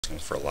asking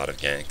for a lot of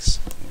ganks.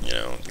 You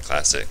know, the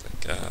classic,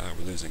 like,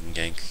 we're losing,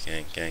 gank,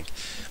 gank, gank.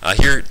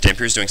 Here,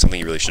 Dampier's doing something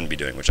he really shouldn't be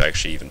doing, which I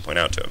actually even point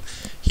out to him.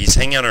 He's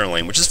hanging out in our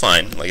lane, which is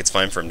fine. Like, it's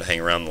fine for him to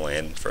hang around the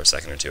lane for a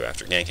second or two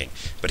after ganking,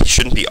 but he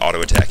shouldn't be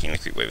auto-attacking the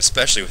creep wave,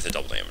 especially with the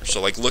double damage.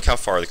 So, like, look how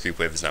far the creep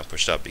wave is now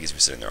pushed up because he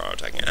was sitting there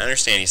auto-attacking. I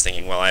understand he's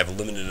thinking, well, I have a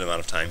limited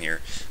amount of time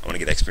here. I want to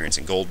get experience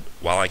in gold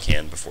while I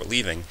can before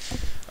leaving.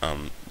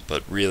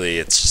 But really,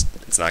 it's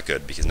not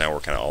good because now we're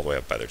kind of all the way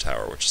up by their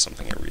tower, which is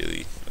something I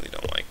really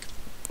don't like.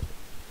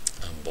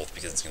 Both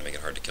because it's going to make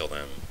it hard to kill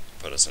them,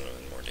 put us in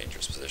a more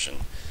dangerous position,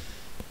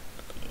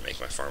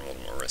 make my farm a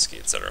little more risky,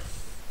 etc.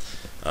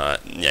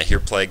 Yeah, here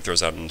Plague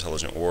throws out an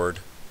intelligent ward,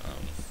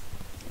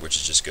 which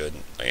is just good.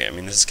 I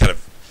mean, this is kind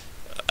of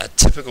a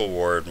typical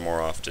ward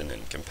more often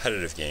in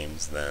competitive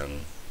games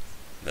than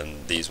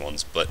these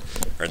ones,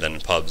 or than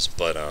in pubs,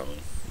 but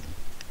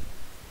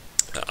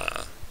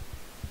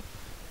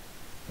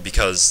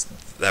because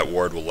that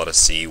ward will let us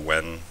see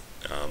when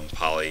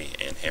Poly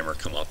and Hammer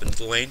come up into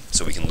the lane,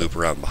 so we can loop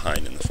around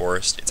behind in the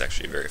forest. It's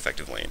actually a very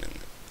effective lane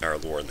in our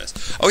lore in this.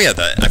 Oh yeah,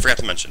 I forgot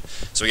to mention.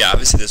 So yeah,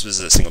 obviously this was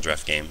a single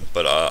draft game,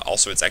 but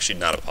also it's actually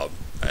not a pub,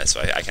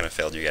 so I kind of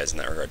failed you guys in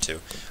that regard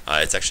too.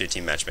 It's actually a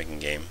team matchmaking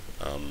game.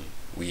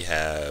 We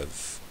have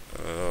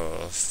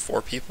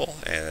 4 people,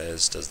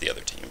 as does the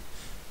other team.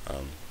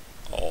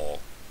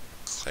 All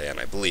clan,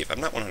 I believe.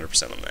 I'm not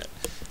 100% on that.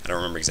 I don't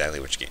remember exactly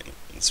which game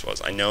this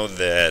was. I know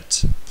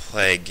that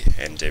Plague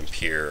and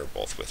Dampier are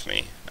both with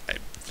me. I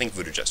think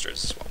Voodoo Jester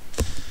is as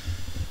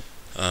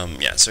well.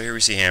 Yeah, so here we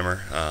see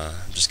Hammer.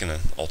 I'm just going to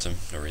ult him.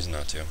 No reason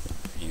not to.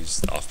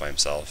 He's off by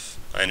himself.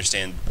 I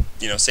understand,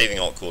 you know, saving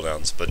ult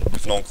cooldowns, but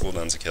if an ult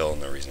cooldown's a kill,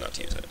 no reason not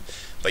to use it.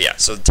 But yeah,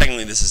 so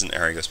technically this isn't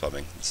Harigo's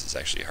pubbing. This is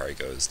actually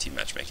Harigo's team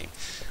matchmaking.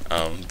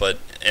 But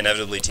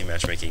inevitably team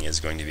matchmaking is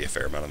going to be a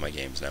fair amount of my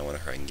games now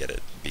whenever I can get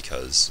it,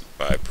 because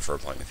I prefer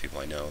playing with people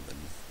I know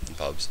than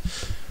pubs.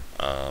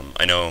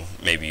 I know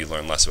maybe you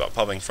learn less about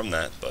pubbing from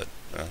that, but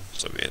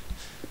so be it.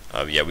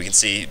 Yeah, we can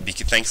see,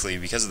 thankfully,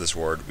 because of this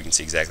ward, we can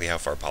see exactly how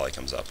far Poly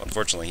comes up.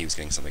 Unfortunately, he was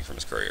getting something from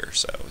his courier,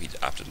 so he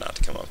opted not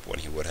to come up when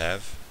he would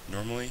have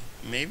normally,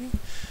 maybe?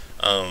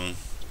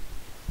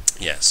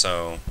 Yeah,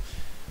 so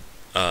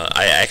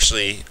I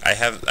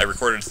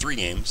recorded 3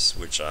 games,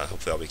 which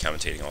hopefully I'll be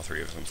commentating all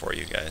 3 of them for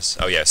you guys.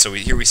 Oh yeah, so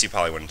here we see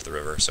Poly went into the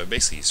river, so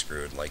basically he's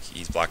screwed. Like,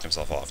 he's blocked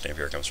himself off.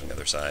 Dampier comes from the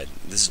other side.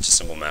 This is just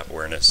simple map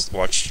awareness.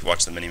 Watch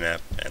the mini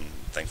map, and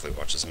thankfully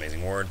watch this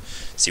amazing ward.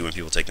 See when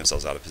people take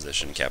themselves out of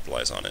position,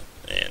 capitalize on it,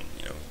 and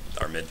you know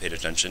our mid paid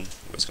attention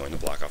was going to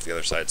block off the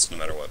other side. So no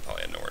matter what,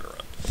 Poly had nowhere to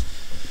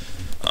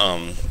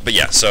run. But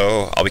yeah,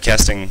 so I'll be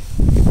casting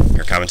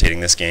or commentating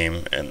this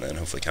game, and then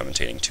hopefully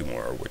commentating 2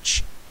 more,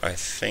 which I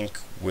think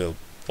will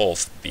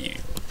both be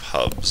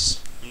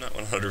pubs. I'm not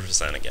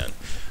 100% again,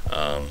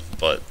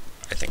 but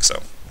I think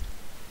so.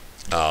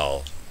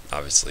 I'll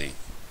obviously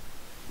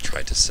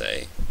try to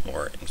say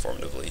more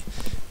informatively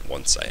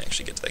once I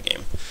actually get to that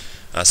game.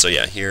 So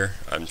yeah, here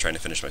I'm trying to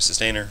finish my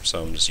sustainer,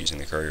 so I'm just using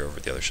the courier over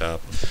at the other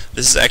shop.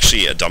 This is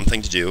actually a dumb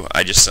thing to do.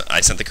 I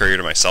sent the courier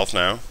to myself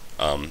now,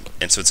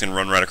 and so it's going to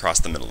run right across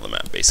the middle of the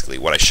map, basically.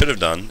 What I should have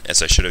done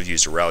is I should have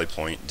used a rally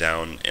point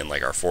down in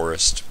like our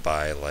forest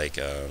by like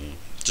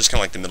just kind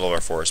of like the middle of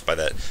our forest by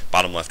that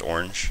bottom left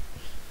orange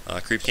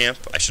creep camp.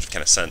 I should have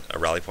kind of sent a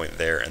rally point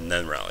there and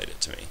then rallied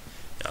it to me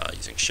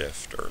using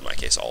shift, or in my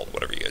case alt,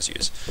 whatever you guys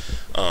use.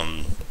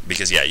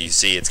 Because yeah, you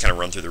see it's kind of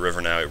run through the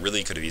river now. It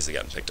really could have easily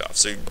gotten picked off.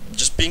 So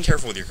just being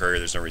careful with your courier,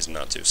 there's no reason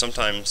not to.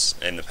 Sometimes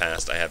in the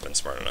past I have been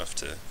smart enough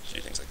to do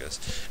things like this.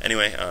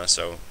 Anyway,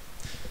 so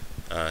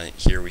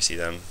here we see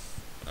them.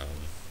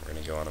 We're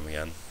going to go on them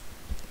again.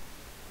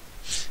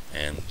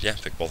 And yeah,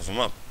 pick both of them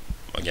up.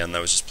 Again,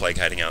 that was just Plague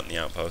hiding out in the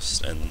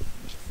outpost, and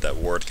that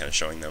ward kind of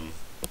showing them.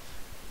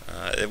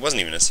 It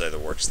wasn't even necessarily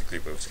the ward, because the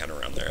creep wave was kind of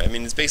around there. I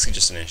mean, it's basically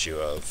just an issue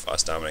of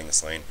us dominating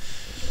this lane.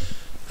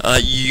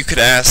 You could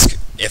ask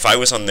if I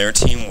was on their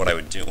team what I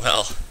would do.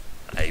 Well,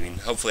 I mean,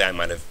 hopefully I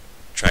might have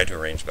tried to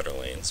arrange better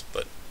lanes,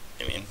 but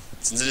I mean,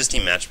 since it is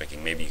team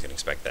matchmaking, maybe you can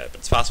expect that, but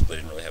it's possible they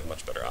didn't really have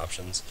much better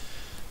options.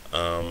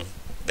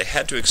 They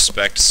had to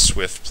expect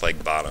Swift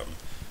Plague bottom.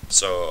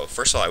 So,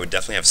 first of all, I would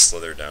definitely have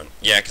Slither down.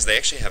 Yeah, because they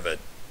actually have a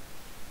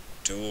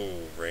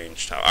dual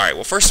range tower. Alright,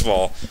 well, first of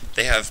all,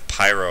 they have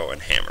Pyro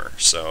and Hammer.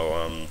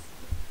 So,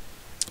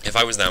 if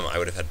I was them, I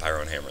would have had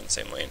Pyro and Hammer in the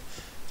same lane.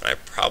 And I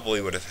probably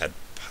would have had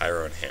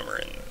Pyro and Hammer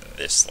in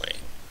this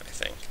lane, I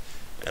think.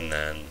 And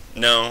then,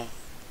 no.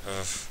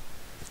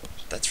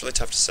 That's really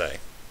tough to say.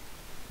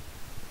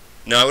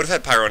 No, I would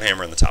have had Pyro and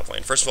Hammer in the top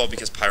lane. First of all,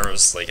 because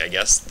Pyro's, like, I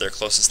guess, their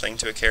closest thing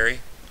to a carry.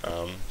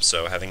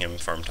 So having him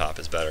farm top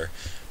is better.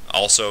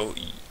 Also,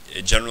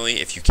 generally,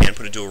 if you can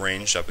put a dual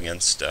ranged up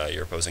against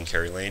your opposing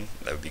carry lane,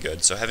 that would be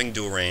good. So having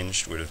dual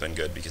ranged would have been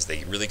good, because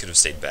they really could have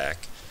stayed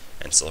back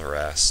and still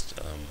harassed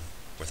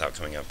without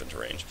coming up into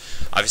range.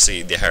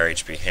 Obviously, the higher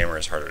HP Hammer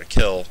is harder to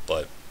kill,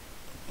 but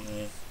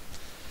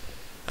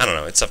I don't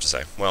know, it's tough to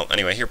say. Well,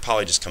 anyway, here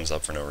Poly just comes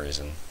up for no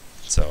reason,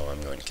 so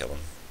I'm going to kill him.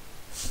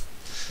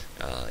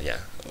 Yeah,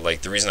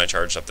 like the reason I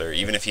charged up there,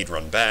 even if he'd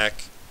run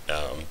back,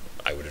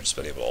 I would have just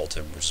been able to ult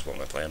him, which is what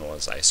my plan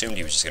was. I assumed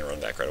he was just going to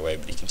run back right away,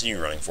 but he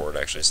continued running forward,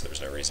 actually, so there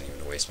was no reason even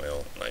to waste my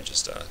ult, and I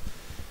just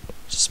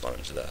spun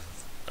him to death.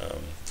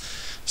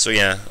 So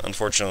yeah,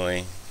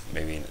 unfortunately,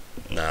 maybe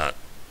not,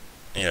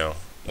 you know,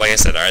 like I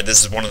said,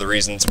 this is one of the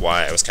reasons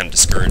why I was kind of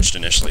discouraged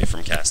initially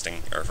from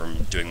casting, or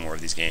from doing more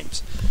of these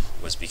games,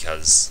 was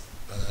because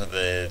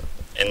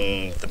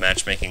in the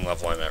matchmaking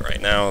level I'm at right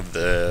now,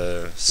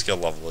 the skill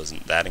level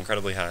isn't that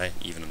incredibly high,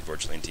 even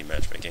unfortunately in team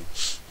matchmaking.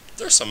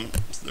 There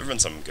have been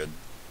some good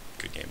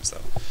games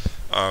though.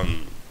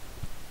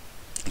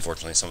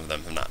 Unfortunately, some of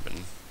them have not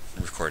been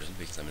recorded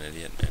because I'm an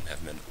idiot and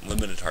have been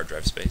limited hard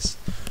drive space,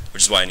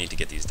 which is why I need to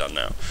get these done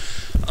now.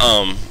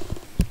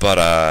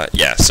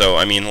 Yeah, so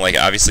I mean, like,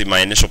 obviously my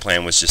initial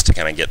plan was just to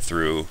kind of get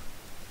through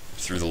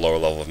the lower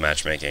level of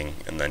matchmaking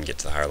and then get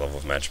to the higher level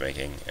of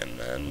matchmaking and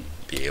then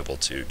be able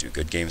to do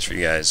good games for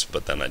you guys,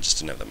 but then I just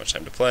didn't have that much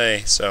time to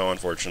play, so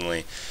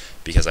unfortunately,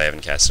 because I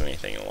haven't casted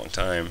anything in a long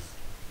time,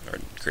 or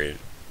created,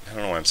 I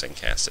don't know why I'm saying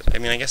casted, I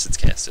mean, I guess it's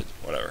casted,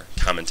 whatever,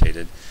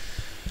 commentated,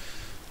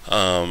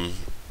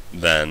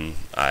 then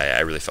I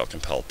really felt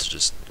compelled to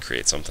just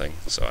create something,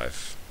 so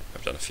I've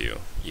done a few,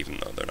 even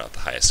though they're not the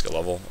highest skill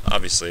level.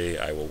 Obviously,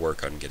 I will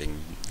work on getting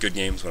good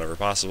games whenever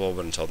possible,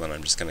 but until then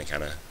I'm just going to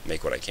kind of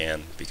make what I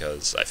can,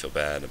 because I feel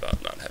bad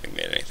about not having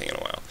made anything in a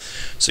while.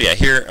 So yeah,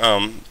 here,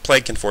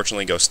 Plague can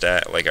fortunately go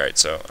stat, like, alright,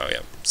 so, oh yeah,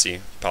 see,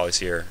 Polly's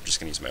here, I'm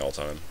just going to use my ult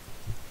on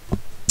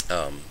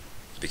him,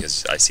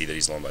 because I see that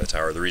he's alone by the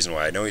tower. The reason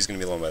why I know he's going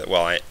to be alone by the,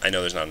 well, I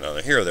know there's not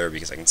another hero there,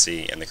 because I can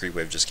see, and the creep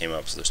wave just came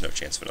up, so there's no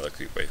chance of another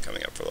creep wave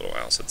coming up for a little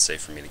while, so it's safe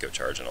for me to go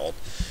charge an ult.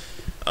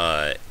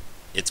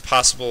 It's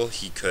possible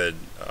he could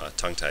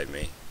tongue-tide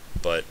me,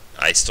 but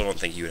I still don't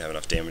think he would have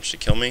enough damage to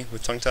kill me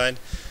with tongue-tide.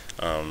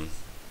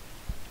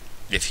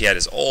 If he had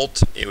his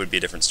ult, it would be a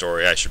different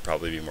story. I should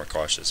probably be more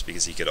cautious,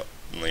 because he could,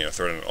 you know,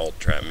 throw in an ult,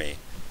 trap me,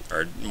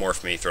 or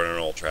morph me, throw in an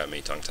ult, trap me,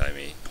 tongue-tie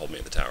me, hold me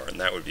at the tower, and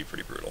that would be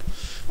pretty brutal.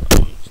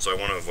 So I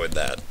want to avoid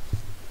that,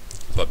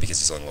 but because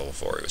he's on level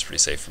 4, it was pretty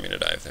safe for me to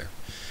dive there.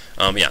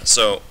 Yeah,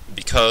 so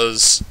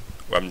because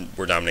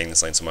we're dominating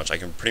this lane so much, I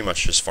can pretty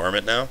much just farm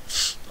it now.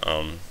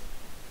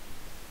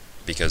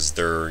 Because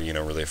they're, you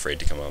know, really afraid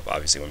to come up.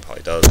 Obviously, when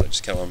Poly does, I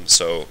just kill him.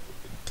 So,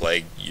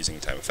 Plague, using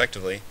time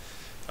effectively,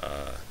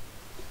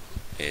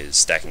 is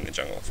stacking the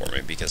jungle for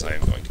me, because I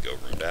am going to go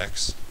Ruined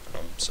Axe.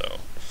 So,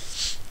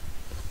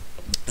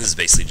 this is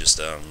basically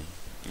just,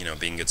 you know,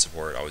 being good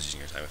support, always using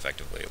your time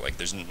effectively. Like,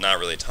 there's not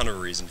really a ton of a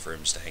reason for him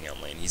just to hang out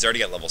in lane. He's already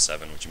got level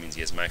 7, which means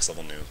he has max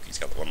level nuke. He's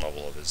got the 1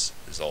 level of his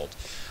ult.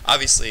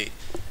 Obviously,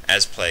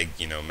 as Plague,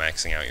 you know,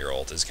 maxing out your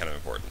ult is kind of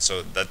important.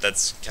 So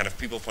that's kind of,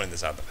 people pointed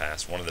this out in the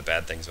past. One of the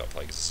bad things about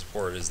Plague as a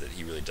support is that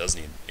he really does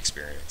need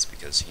experience,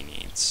 because he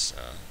needs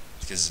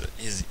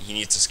he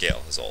needs to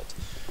scale his ult.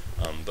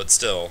 But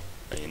still,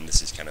 I mean,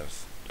 this is kind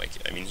of like,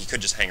 I mean, he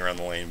could just hang around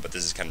the lane, but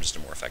this is kind of just a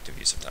more effective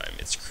use of time.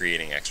 It's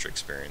creating extra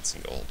experience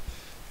and gold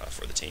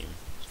for the team,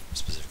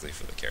 specifically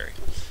for the carry.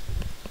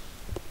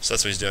 So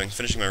that's what he's doing.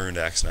 Finishing my Ruined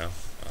Axe now.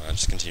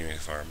 Just continuing to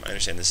farm. I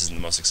understand this isn't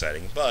the most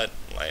exciting, but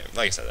like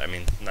I said, I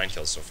mean, 9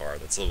 kills so far.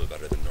 That's a little bit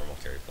better than normal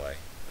carry play,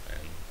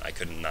 and I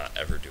could not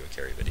ever do a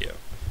carry video.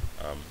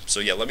 So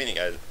yeah, let me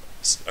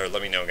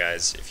know,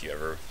 guys, if you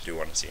ever do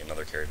want to see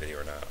another carry video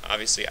or not.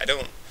 Obviously, I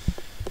don't.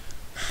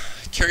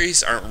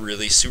 Carries aren't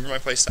really super my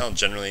playstyle.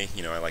 Generally,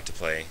 you know, I like to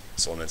play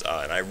solo mids,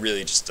 and I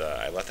really just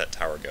I let that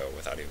tower go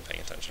without even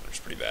paying attention, which is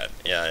pretty bad.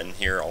 Yeah, and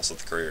here also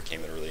the courier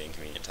came at a really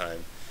inconvenient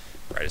time,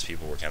 right as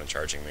people were kind of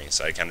charging me,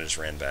 so I kind of just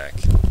ran back.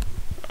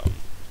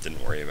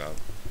 Didn't worry about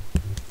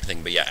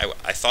anything, but yeah,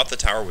 I thought the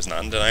tower was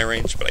not in deny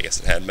range, but I guess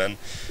it had been,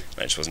 and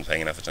I just wasn't paying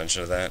enough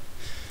attention to that.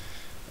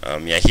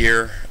 Yeah,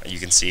 here you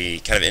can see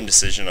kind of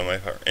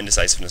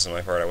indecisiveness on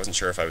my part. I wasn't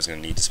sure if I was going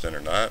to need to spin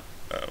or not,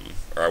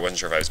 or I wasn't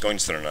sure if I was going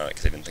to spin or not,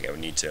 because I didn't think I would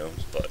need to,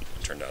 but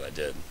it turned out I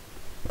did.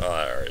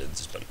 Or it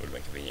just would have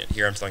been convenient.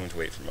 Here I'm telling him to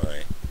wait for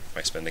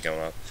my spin to come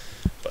up,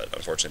 but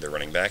unfortunately they're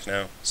running back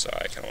now, so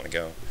I kind of want to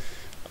go.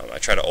 I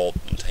try to ult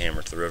and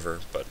hammer to the river,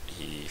 but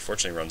he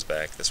fortunately runs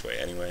back this way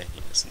anyway,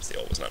 since the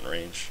ult was not in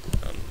range.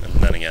 And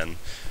then again,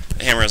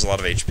 the hammer has a lot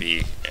of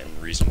HP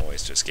and reasonable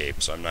ways to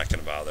escape, so I'm not going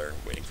to bother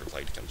waiting for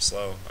Plague to come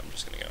slow. I'm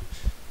just going to go.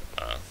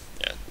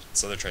 Yeah,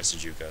 Slither tries to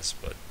juke us,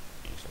 but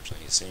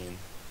unfortunately he's seen.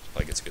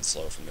 Plague gets a good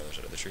slow from the other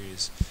side of the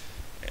trees,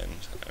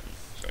 and I'm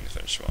going to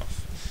finish him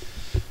off.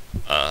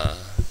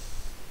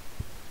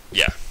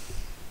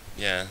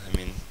 Yeah, I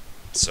mean,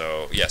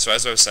 so as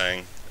I was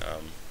saying,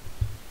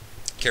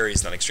 carry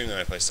is not extremely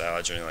my playstyle.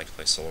 I generally like to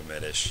play solo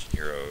mid-ish,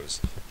 heroes,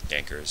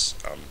 gankers.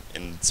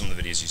 In some of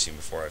the videos you've seen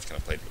before, I've kind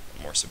of played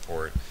more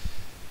support.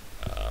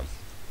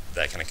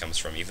 That kind of comes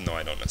from, even though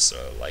I don't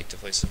necessarily like to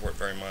play support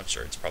very much,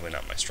 or it's probably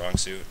not my strong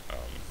suit,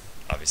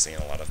 obviously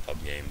in a lot of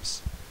pub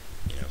games,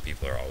 you know,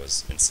 people are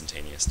always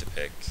instantaneous to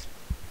pick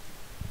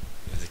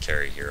the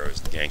carry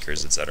heroes,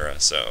 gankers, etc.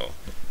 So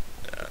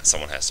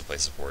someone has to play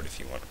support if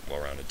you want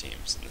well-rounded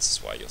teams, and this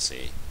is why you'll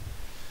see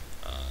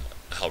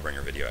a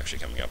Hellbringer video actually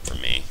coming up from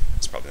me.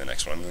 It's probably the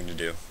next one I'm going to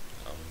do,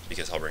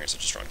 because Hellbringer is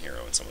such a strong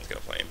hero and someone's going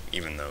to play him,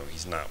 even though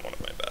he's not one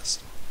of my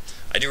best.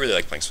 I do really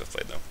like playing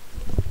Swiftblade though.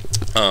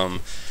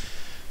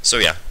 So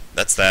yeah,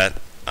 that's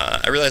that.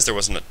 I realized there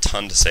wasn't a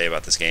ton to say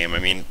about this game. I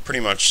mean, pretty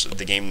much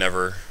the game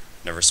never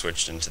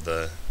switched into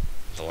the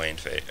lane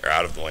phase, or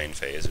out of the lane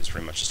phase. It was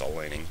pretty much just all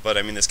laning. But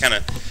I mean, this kind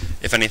of,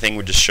 if anything,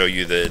 would just show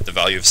you the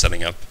value of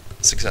setting up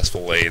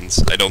successful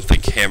lanes. I don't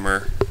think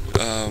Hammer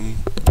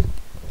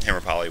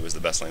Poly was the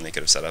best lane they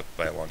could have set up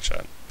by a long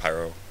shot.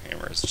 Pyro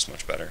Hammer is just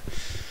much better.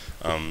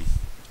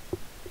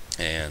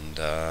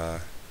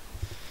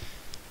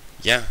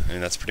 Yeah, I mean,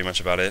 that's pretty much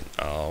about it.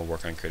 I'll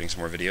work on creating some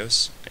more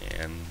videos,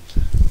 and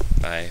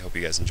I hope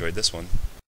you guys enjoyed this one.